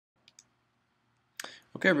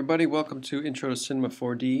Okay, everybody, welcome to Intro to Cinema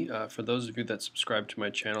 4D. For those of you that subscribe to my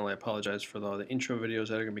channel, I apologize for all the intro videos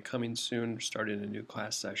that are going to be coming soon. We're starting a new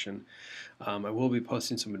class session. I will be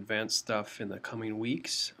posting some advanced stuff in the coming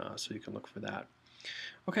weeks, so you can look for that.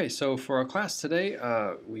 Okay, so for our class today,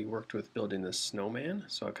 we worked with building this snowman,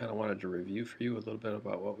 so I kind of wanted to review for you a little bit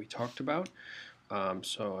about what we talked about.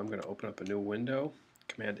 So I'm going to open up a new window,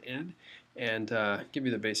 Command N, and give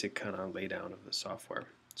you the basic kind of laydown of the software.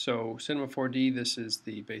 So Cinema 4D, this is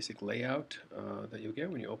the basic layout that you'll get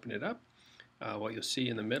when you open it up. What you'll see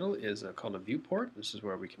in the middle is called a viewport. This is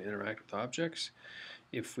where we can interact with objects.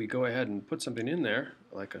 If we go ahead and put something in there,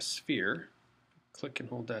 like a sphere, click and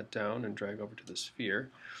hold that down and drag over to the sphere,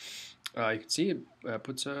 you can see it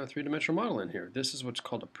puts a three-dimensional model in here. This is what's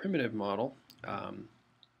called a primitive model.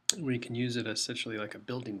 We can use it essentially like a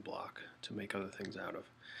building block to make other things out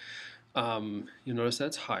of. You'll notice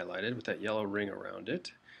that's highlighted with that yellow ring around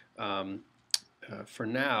it. For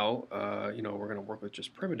now, we're going to work with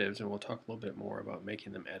just primitives, and we'll talk a little bit more about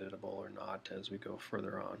making them editable or not as we go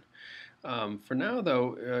further on. For now,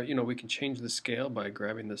 though, we can change the scale by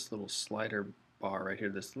grabbing this little slider bar right here,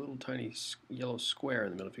 this little tiny yellow square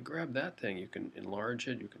in the middle. If you grab that thing, you can enlarge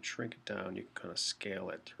it, you can shrink it down, you can kind of scale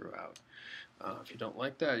it throughout. If you don't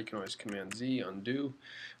like that, you can always Command Z, undo.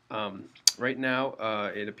 Right now,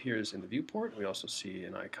 it appears in the viewport. We also see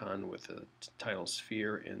an icon with the title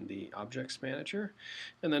sphere in the Objects Manager.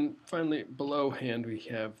 And then finally, below hand, we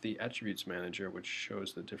have the Attributes Manager, which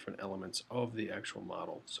shows the different elements of the actual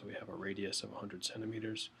model. So we have a radius of 100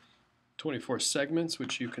 centimeters, 24 segments,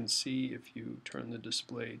 which you can see if you turn the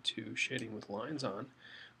display to shading with lines on.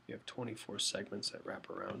 We have 24 segments that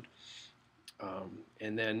wrap around.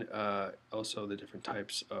 And then also the different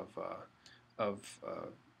types of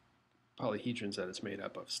polyhedrons that it's made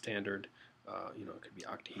up of. Standard, it could be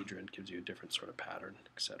octahedron, gives you a different sort of pattern,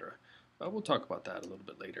 etc. We'll talk about that a little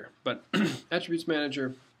bit later. But Attributes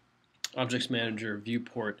Manager, Objects Manager,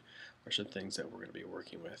 Viewport are some things that we're going to be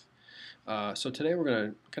working with. So today we're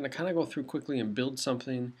going to kind of go through quickly and build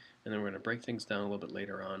something, and then we're going to break things down a little bit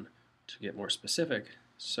later on to get more specific.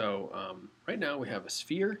 So right now we have a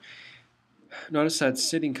sphere. Notice that's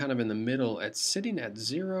sitting kind of in the middle. It's sitting at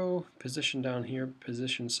 0 position down here,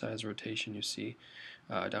 position, size, rotation. You see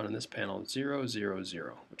down in this panel 0, 0,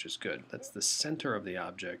 0, which is good. That's the center of the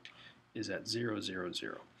object is at 0, 0,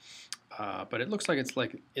 0. But it looks like it's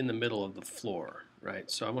like in the middle of the floor,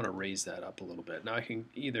 right? So I want to raise that up a little bit. Now I can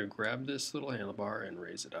either grab this little handlebar and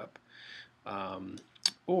raise it up,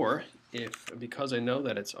 or because I know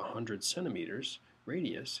that it's 100 centimeters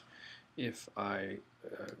radius, if I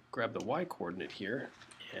grab the y coordinate here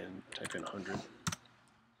and type in 100,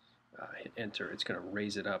 hit enter, it's going to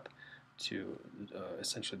raise it up to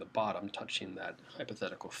essentially the bottom, touching that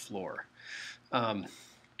hypothetical floor.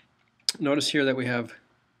 Notice here that we have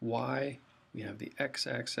y, we have the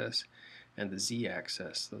x-axis, and the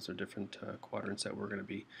z-axis. Those are different quadrants that we're going to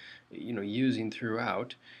be using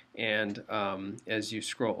throughout. And as you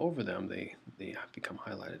scroll over them, they become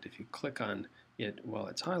highlighted. If you click on it while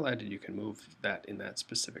it's highlighted, you can move that in that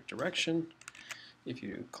specific direction. If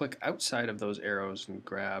you click outside of those arrows and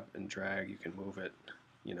grab and drag, you can move it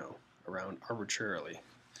around arbitrarily.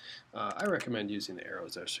 I recommend using the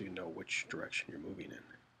arrows there so you know which direction you're moving in.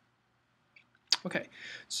 Okay,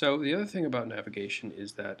 so the other thing about navigation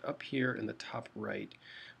is that up here in the top right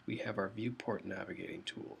we have our viewport navigating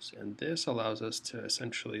tools, and this allows us to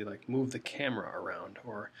essentially like move the camera around,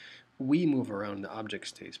 or we move around, the object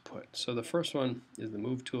stays put. So the first one is the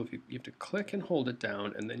move tool. You have to click and hold it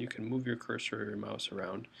down, and then you can move your cursor or your mouse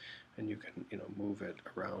around, and you can move it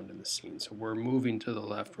around in the scene. So we're moving to the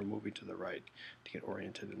left, we're moving to the right to get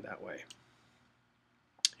oriented in that way.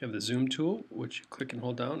 You have the zoom tool, which you click and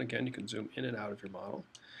hold down. Again, you can zoom in and out of your model.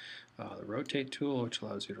 The rotate tool, which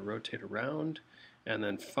allows you to rotate around. And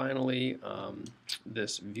then finally,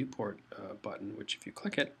 this viewport button, which if you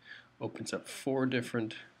click it, opens up 4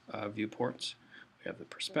 different viewports. We have the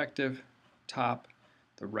perspective, top,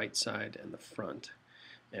 the right side, and the front.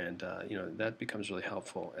 And that becomes really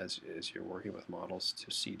helpful as you're working with models to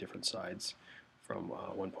see different sides from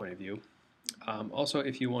one point of view. Also,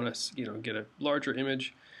 if you want to get a larger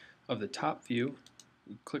image of the top view,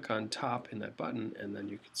 you click on top in that button, and then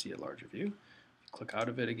you can see a larger view. You click out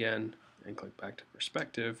of it again and click back to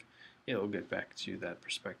perspective, it'll get back to that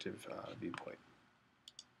perspective viewpoint.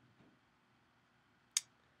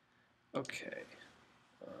 Okay,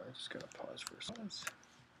 I just gotta pause for a second.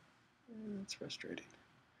 That's frustrating.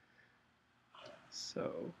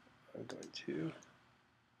 So I'm going to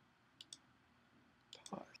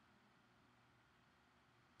pause.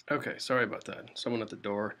 Okay, sorry about that. Someone at the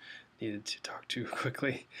door needed to talk too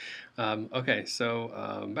quickly. Okay,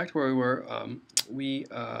 so back to where we were.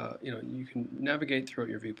 You can navigate throughout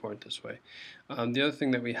your viewport this way. The other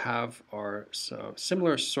thing that we have are some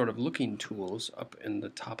similar sort of looking tools up in the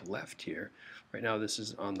top left here. Right now this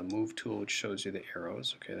is on the move tool, which shows you the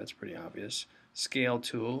arrows. Okay, that's pretty obvious. Scale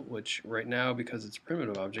tool, which right now, because it's a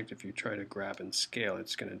primitive object, if you try to grab and scale,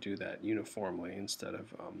 it's going to do that uniformly instead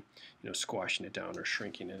of squashing it down or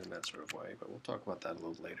shrinking it in that sort of way. But we'll talk about that a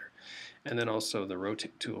little later. And then also the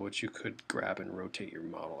rotate tool, which you could grab and rotate your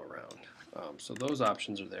model around. So those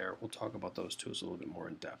options are there. We'll talk about those tools a little bit more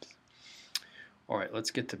in depth. All right,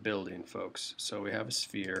 let's get to building, folks. So we have a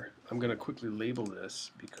sphere. I'm going to quickly label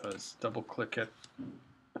this because double-click it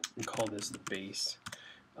and call this the base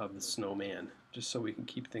of the snowman, just so we can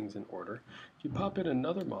keep things in order. If you pop in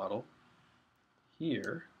another model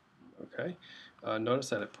here, okay, notice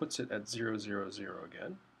that it puts it at 0, 0, 0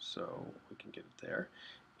 again, so we can get it there.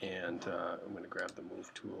 And I'm going to grab the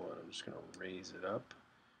move tool and I'm just going to raise it up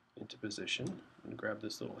into position and grab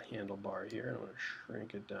this little handlebar here and I'm going to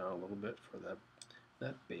shrink it down a little bit for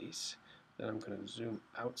that base. Then I'm going to zoom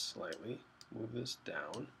out slightly, move this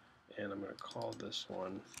down, and I'm going to call this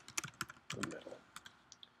one the middle.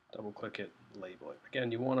 Double click it, label it.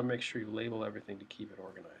 Again, you want to make sure you label everything to keep it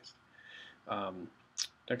organized.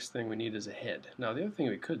 Next thing we need is a head. Now the other thing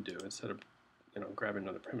we could do, instead of grabbing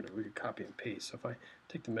another primitive, we could copy and paste. So if I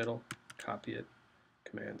take the middle, copy it,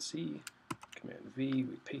 Command C, Command V,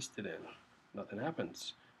 we paste it in. Nothing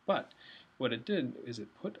happens. But what it did is it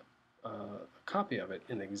put a copy of it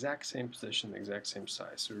in the exact same position, the exact same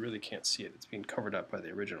size. So we really can't see it. It's being covered up by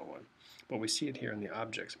the original one. But we see it here in the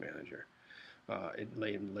Objects Manager. It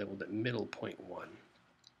labeled at middle 0.1.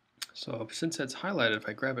 So since that's highlighted, if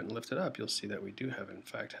I grab it and lift it up, you'll see that we do in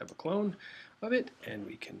fact have a clone of it, and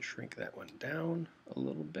we can shrink that one down a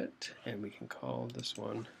little bit, and we can call this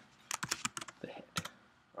one the head.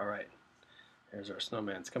 All right, there's our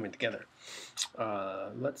snowman. It's coming together.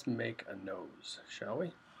 Let's make a nose, shall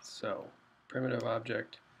we? So primitive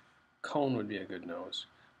object, cone would be a good nose.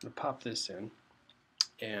 I'm going to pop this in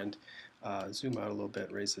and zoom out a little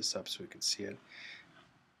bit, raise this up so we can see it.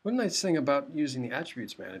 One nice thing about using the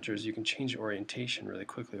Attributes Manager is you can change orientation really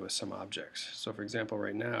quickly with some objects. So for example,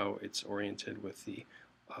 right now it's oriented with the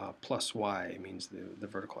plus Y. It means the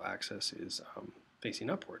vertical axis is facing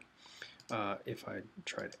upward. If I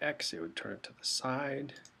tried X, it would turn it to the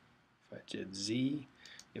side. If I did Z,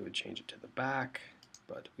 it would change it to the back.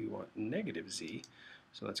 But we want negative Z,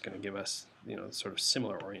 so that's going to give us sort of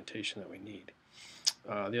similar orientation that we need.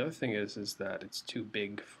 The other thing is that it's too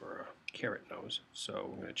big for a carrot nose, so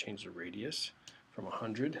we're going to change the radius from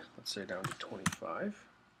 100, let's say, down to 25.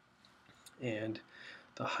 And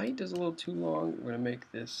the height is a little too long. We're going to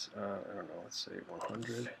make this, I don't know, let's say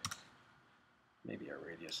 100. Maybe our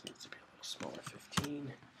radius needs to be a little smaller,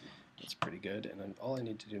 15. That's pretty good. And then all I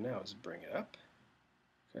need to do now is bring it up.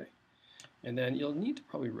 Okay. And then you'll need to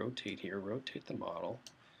probably rotate here, rotate the model,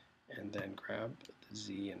 and then grab the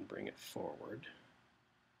Z and bring it forward.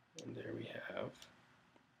 And there we have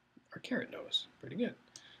our carrot nose. Pretty good.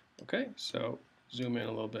 Okay, so zoom in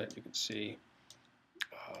a little bit. You can see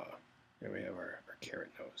there we have our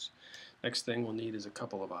carrot nose. Next thing we'll need is a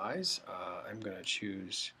couple of eyes. I'm going to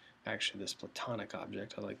choose actually this platonic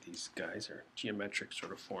object. I like these guys. They're geometric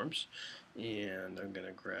sort of forms. And I'm going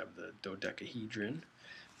to grab the dodecahedron,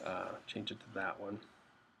 change it to that one.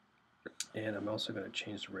 And I'm also going to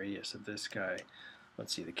change the radius of this guy.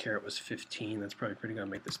 Let's see, the carrot was 15. That's probably pretty good. I'll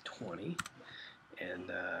make this 20. And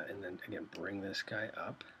then again, bring this guy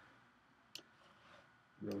up.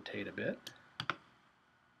 Rotate a bit.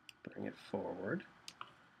 Bring it forward.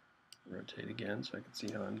 Rotate again so I can see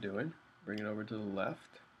how I'm doing. Bring it over to the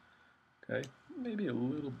left. Okay, maybe a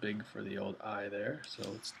little big for the old eye there. So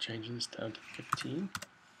let's change this down to 15.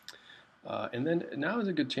 And then now is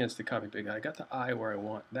a good chance to copy big eye. I got the eye where I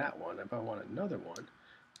want that one. If I want another one,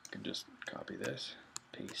 I could just copy this,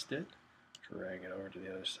 paste it, drag it over to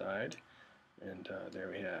the other side, and there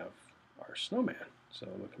we have our snowman. So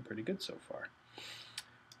looking pretty good so far.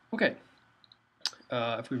 Okay,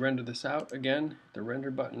 if we render this out again, the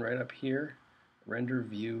render button right up here, render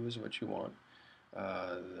view is what you want.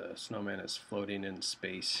 The snowman is floating in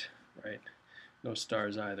space, right? No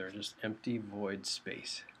stars either, just empty void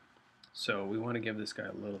space. So we want to give this guy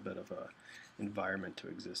a little bit of a environment to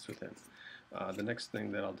exist within. The next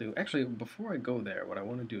thing that I'll do, actually before I go there, what I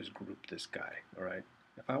want to do is group this guy, alright?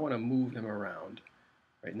 If I want to move him around,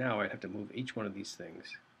 right now I'd have to move each one of these things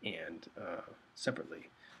and separately.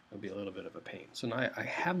 It would be a little bit of a pain. So now I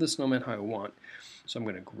have the snowman how I want, so I'm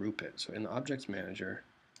going to group it. So in the Objects Manager,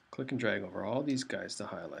 click and drag over all these guys to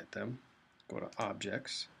highlight them. Go to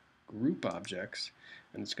Objects, group objects,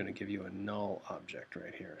 and it's going to give you a null object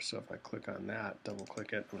right here. So if I click on that, double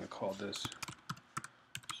click it, I'm going to call this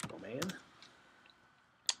Snowman.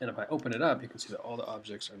 And if I open it up, you can see that all the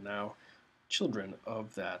objects are now children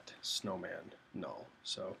of that snowman null.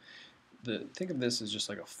 So think of this as just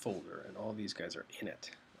like a folder, and all these guys are in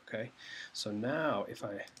it. Okay. So now if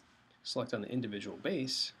I select on the individual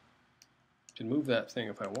base, I can move that thing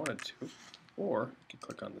if I wanted to, or I can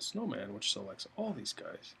click on the snowman, which selects all these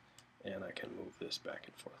guys, and I can move this back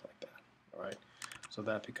and forth like that. All right. So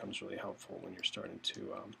that becomes really helpful when you're starting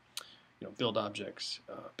to build objects,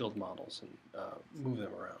 build models, and move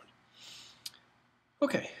them around.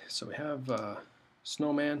 Okay, so we have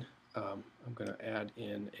Snowman. I'm going to add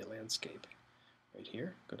in a landscape right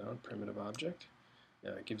here. Go down, primitive object.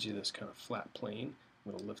 It gives you this kind of flat plane.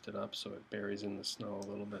 I'm going to lift it up so it buries in the snow a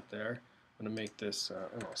little bit there. I'm going to make this, I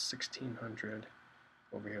don't know, 1600.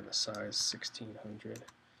 Over here, the size 1600,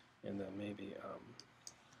 and then maybe I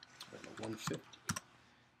don't know, 150,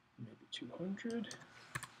 maybe 200.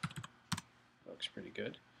 Looks pretty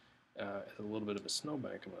good. A little bit of a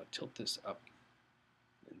snowbank. I'm going to tilt this up,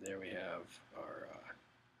 and there we have our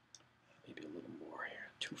maybe a little more here,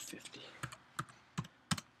 250.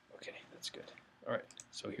 Okay, that's good. All right,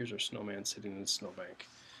 so here's our snowman sitting in the snowbank.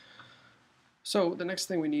 So the next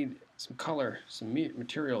thing we need some color, some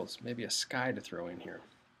materials, maybe a sky to throw in here.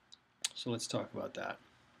 So let's talk about that.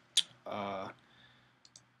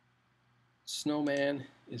 Snowman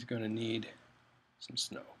is going to need some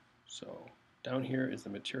snow. So down here is the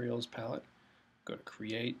materials palette. Go to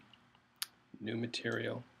create, new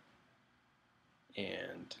material,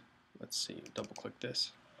 and let's see, double click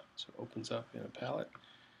this. So it opens up in a palette.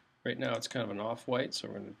 Right now it's kind of an off-white, so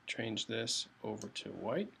we're going to change this over to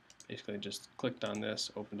white. Basically just clicked on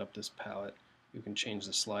this, opened up this palette. You can change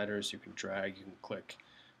the sliders, you can drag, you can click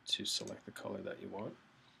to select the color that you want.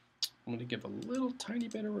 I'm going to give a little tiny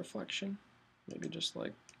bit of reflection, maybe just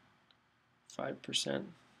like 5%.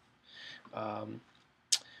 And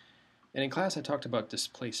in class I talked about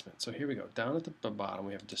displacement. So here we go. Down at the bottom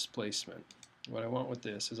we have displacement. What I want with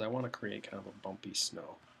this is I want to create kind of a bumpy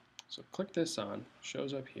snow. So click this on,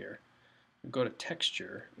 shows up here. Go to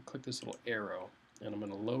texture and click this little arrow, and I'm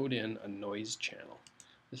going to load in a noise channel.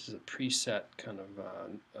 This is a preset kind of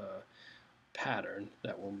pattern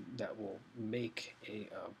that will make a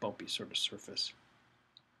bumpy sort of surface.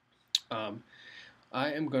 I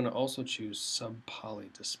am going to also choose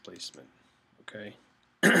sub-poly displacement. Okay.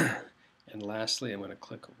 And lastly, I'm going to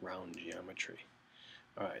click round geometry.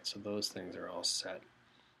 Alright, so those things are all set.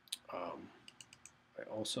 I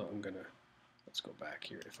also am going to, let's go back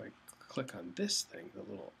here. If I click on this thing, the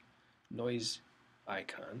little noise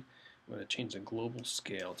icon, I'm going to change the global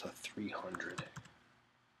scale to 300.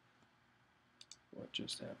 What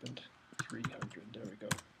just happened? 300, there we go.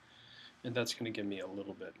 And that's going to give me a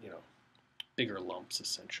little bit, bigger lumps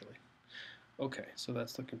essentially. Okay, so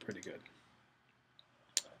that's looking pretty good.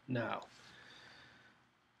 Now,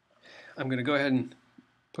 I'm going to go ahead and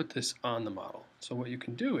put this on the model. So what you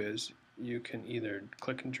can do is you can either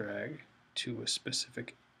click and drag to a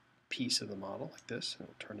specific piece of the model like this, and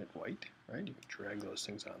it'll turn it white, right? You can drag those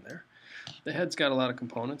things on there. The head's got a lot of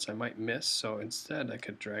components I might miss, so instead I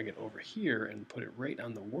could drag it over here and put it right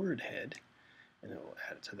on the word head, and it will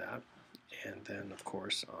add it to that. And then, of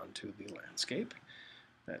course, onto the landscape.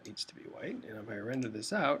 That needs to be white. And if I render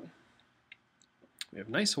this out, we have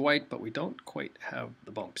nice white, but we don't quite have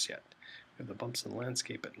the bumps yet. We have the bumps in the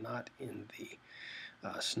landscape, but not in the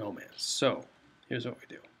snowman. So here's what we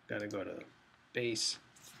do. Got to go to base.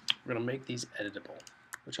 We're going to make these editable,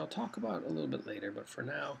 which I'll talk about a little bit later. But for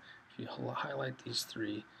now, if you highlight these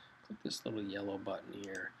three, click this little yellow button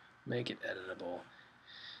here, make it editable,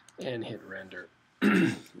 and hit render.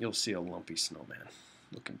 You'll see a lumpy snowman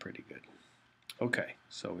looking pretty good. Okay,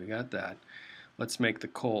 so we got that. Let's make the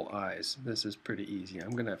coal eyes. This is pretty easy.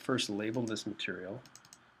 I'm going to first label this material,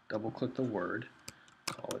 double click the word,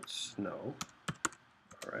 call it snow.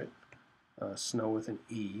 All right, snow with an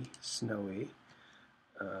E, snowy.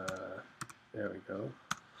 There we go.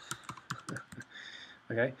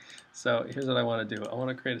 Okay, so here's what I want to do. I want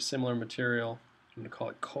to create a similar material. I'm going to call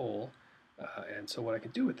it coal. And so what I can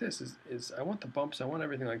do with this is I want the bumps, I want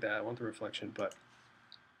everything like that, I want the reflection, but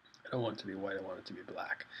I don't want it to be white, I want it to be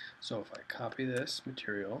black. So if I copy this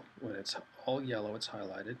material, when it's all yellow, it's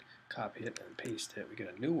highlighted, copy it and paste it, we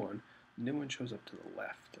get a new one. The new one shows up to the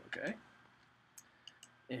left, okay?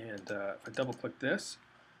 And if I double click this,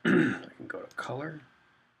 I can go to color,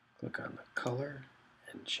 click on the color,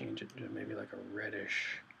 and change it to maybe like a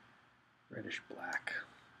reddish black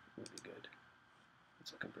would be good.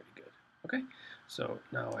 It's looking pretty good. Okay, so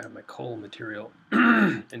now I have my coal material,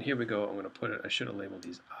 and here we go. I'm going to put it, I should have labeled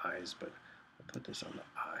these eyes, but I'll put this on the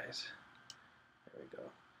eyes. There we go.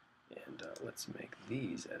 And let's make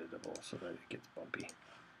these editable so that it gets bumpy.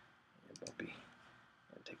 And bumpy.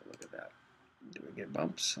 And take a look at that. Do we get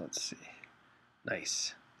bumps? Let's see.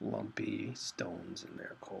 Nice. Lumpy stones in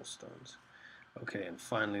there, coal stones. Okay, and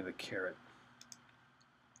finally the carrot.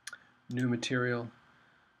 New material.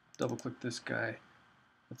 Double click this guy.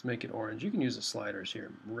 Let's make it orange. You can use the sliders here.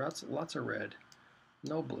 Lots of red,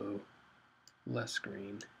 no blue, less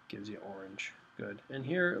green, gives you orange. Good. And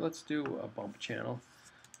here, let's do a bump channel.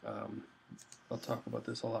 I'll talk about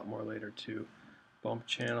this a lot more later too. Bump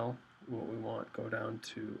channel, what we want, go down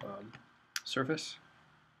to surface,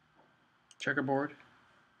 checkerboard,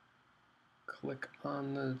 click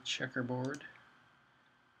on the checkerboard.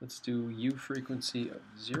 Let's do U frequency of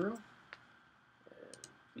 0 and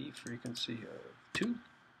V frequency of 2.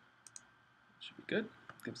 Should be good.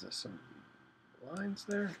 Gives us some lines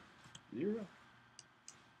there. 0,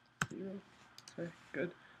 0. Okay,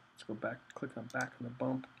 good. Let's go back, click on back on the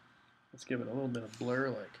bump. Let's give it a little bit of blur,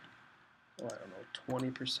 like, oh, I don't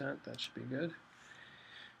know, 20%. That should be good.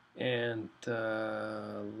 And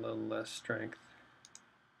a little less strength.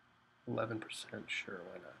 11%, sure,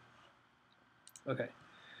 why not? Okay,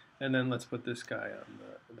 and then let's put this guy on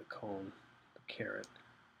the cone, the carrot.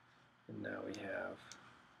 And now we have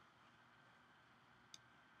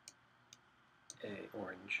a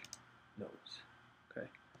orange nose. Okay,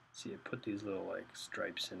 see, I put these little like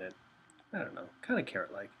stripes in it. I don't know, kind of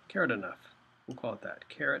carrot-like. Carrot enough. We'll call it that.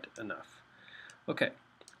 Carrot enough. Okay,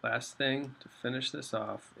 last thing to finish this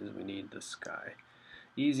off is we need the sky.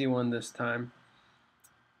 Easy one this time.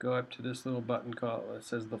 Go up to this little button called, it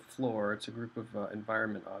says the floor. It's a group of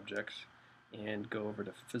environment objects. And go over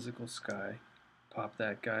to physical sky. Pop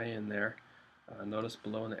that guy in there. Notice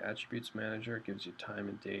below in the attributes manager it gives you time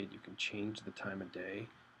and date. You can change the time of day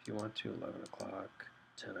if you want to, 11 o'clock,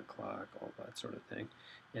 10 o'clock, all that sort of thing.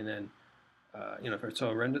 And then, so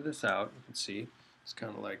I'll render this out. You can see it's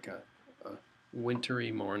kind of like a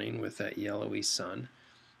wintry morning with that yellowy sun.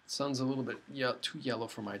 The sun's a little bit too yellow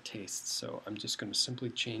for my taste, so I'm just going to simply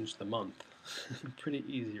change the month. Pretty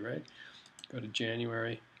easy, right? Go to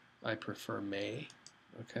January. I prefer May.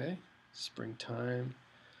 Okay, springtime.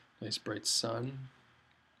 Nice bright sun.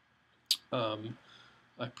 I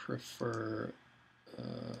prefer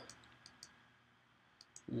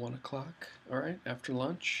 1 o'clock. All right, after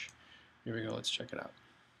lunch. Here we go. Let's check it out.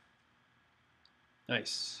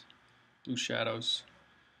 Nice. Blue shadows.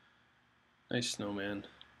 Nice snowman.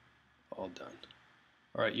 All done.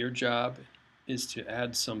 All right, your job is to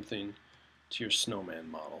add something to your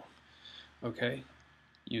snowman model. Okay,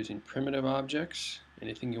 using primitive objects,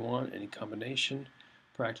 anything you want, any combination.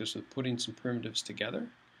 Practice with putting some primitives together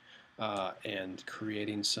and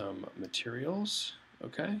creating some materials,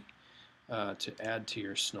 okay, to add to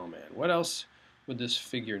your snowman. What else would this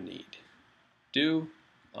figure need? Due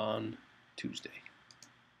on Tuesday.